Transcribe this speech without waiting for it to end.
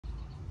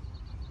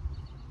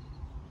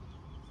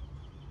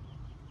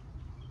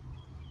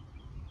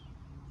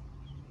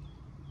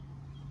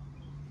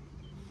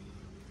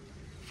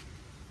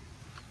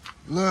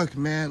Look,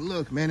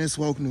 man, it's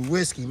Welcome to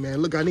Whiskey, man.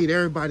 Look, I need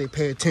everybody to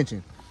pay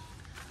attention.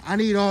 I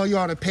need all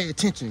y'all to pay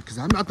attention because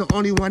I'm not the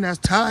only one that's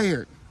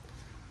tired.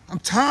 I'm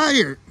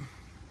tired.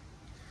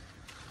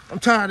 I'm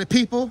tired of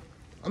people.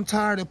 I'm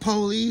tired of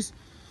police.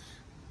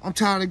 I'm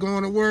tired of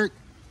going to work.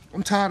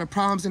 I'm tired of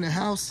problems in the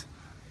house.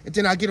 And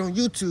then I get on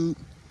YouTube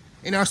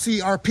and I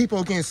see our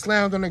people getting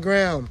slammed on the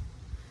ground,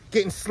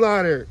 getting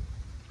slaughtered,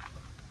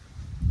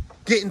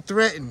 getting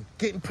threatened,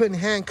 getting put in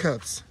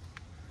handcuffs.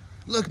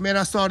 Look, man,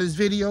 I saw this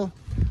video.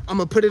 I'm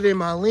gonna put it in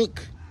my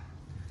link.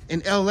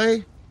 In LA,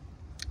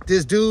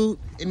 this dude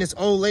and this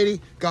old lady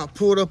got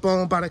pulled up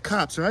on by the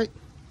cops, right?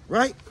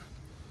 Right?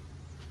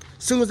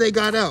 As soon as they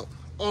got out,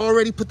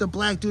 already put the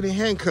black dude in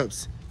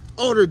handcuffs.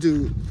 Older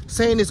dude,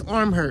 saying his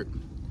arm hurt.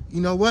 You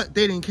know what?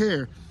 They didn't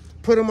care.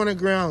 Put him on the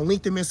ground,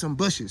 linked him in some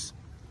bushes.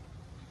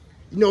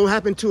 You know what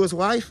happened to his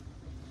wife?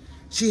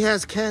 She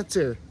has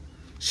cancer.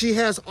 She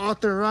has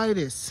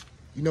arthritis.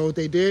 You know what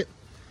they did?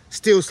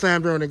 Still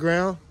slammed her on the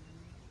ground.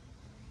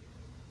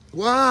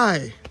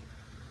 Why?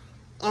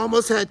 I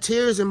almost had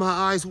tears in my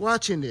eyes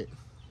watching it.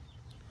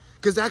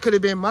 Because that could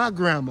have been my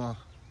grandma.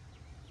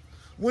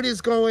 What is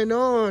going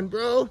on,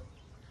 bro?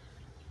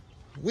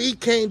 We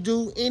can't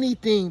do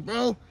anything,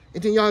 bro.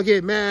 And then y'all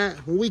get mad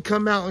when we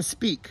come out and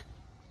speak.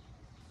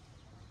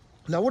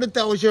 Now, what if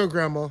that was your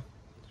grandma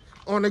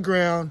on the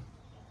ground,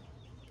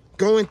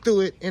 going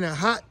through it in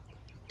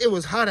it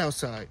was hot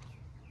outside.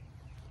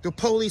 The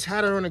police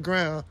had her on the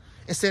ground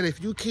and said,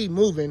 if you keep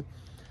moving,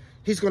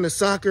 he's going to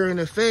sock her in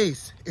the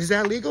face. Is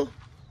that legal?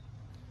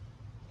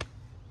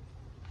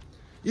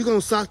 You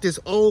going to sock this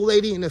old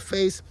lady in the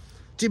face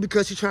just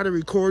because she tried to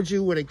record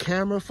you with a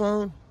camera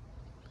phone?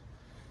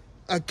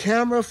 A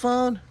camera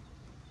phone?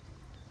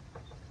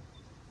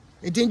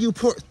 And then you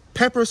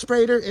pepper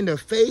sprayed her in the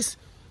face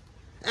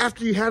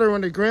after you had her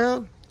on the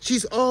ground?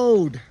 She's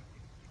old.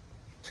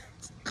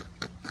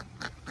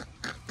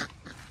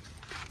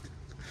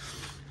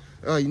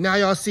 Now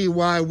y'all see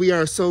why we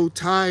are so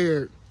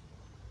tired.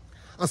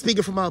 I'm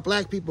speaking for my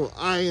black people.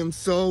 I am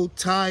so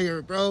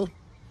tired, bro.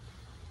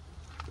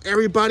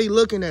 Everybody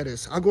looking at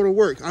us. I go to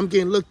work, I'm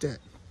getting looked at.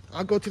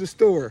 I go to the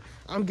store,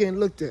 I'm getting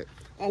looked at.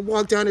 I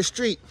walk down the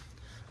street,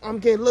 I'm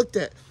getting looked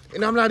at.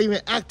 And I'm not even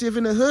active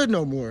in the hood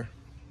no more.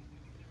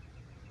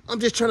 I'm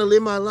just trying to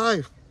live my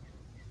life.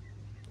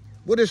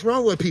 What is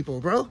wrong with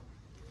people, bro?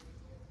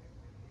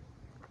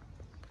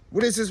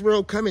 What is this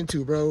world coming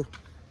to, bro?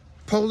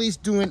 Police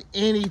doing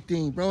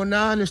anything, bro.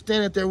 Now I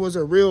understand that there was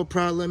a real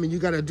problem and you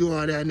got to do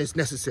all that and it's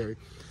necessary.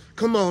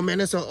 Come on, man.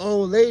 That's an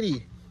old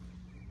lady.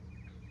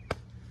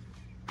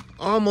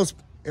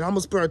 It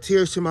almost brought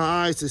tears to my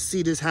eyes to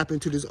see this happen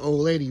to this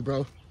old lady,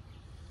 bro.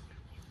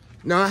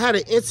 Now, I had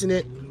an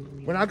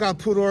incident when I got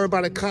pulled over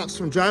by the cops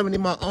from driving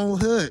in my own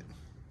hood.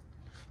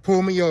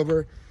 Pulled me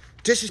over,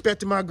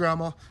 disrespected my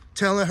grandma,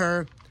 telling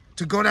her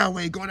to go that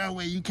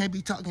way, you can't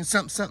be talking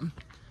something.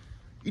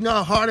 You know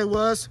how hard it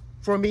was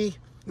for me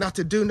not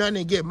to do nothing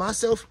and get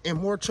myself in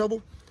more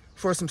trouble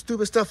for some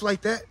stupid stuff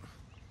like that?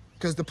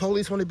 Because the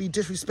police want to be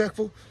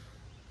disrespectful.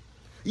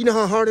 You know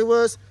how hard it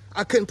was?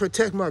 I couldn't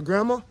protect my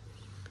grandma.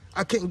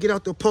 I couldn't get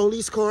out the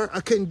police car.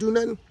 I couldn't do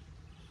nothing.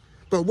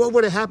 But what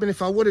would have happened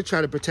if I would have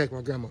tried to protect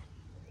my grandma?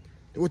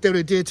 What they would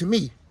have did to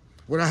me?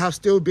 Would I have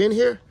still been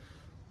here?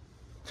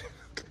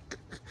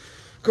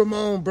 Come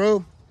on,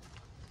 bro.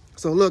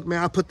 So look,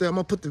 man, I'm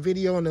gonna put the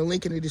video and the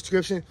link in the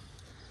description.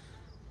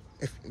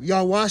 If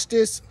y'all watch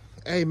this,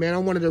 hey, man,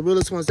 I'm one of the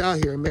realest ones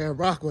out here, man.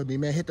 Rock with me,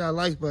 man. Hit that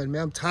like button,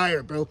 man. I'm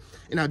tired, bro.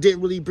 And I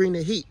didn't really bring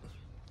the heat.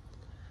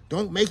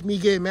 Don't make me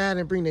get mad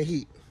and bring the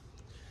heat.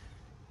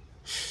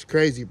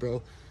 Crazy,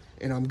 bro.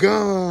 And I'm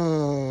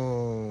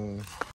gone.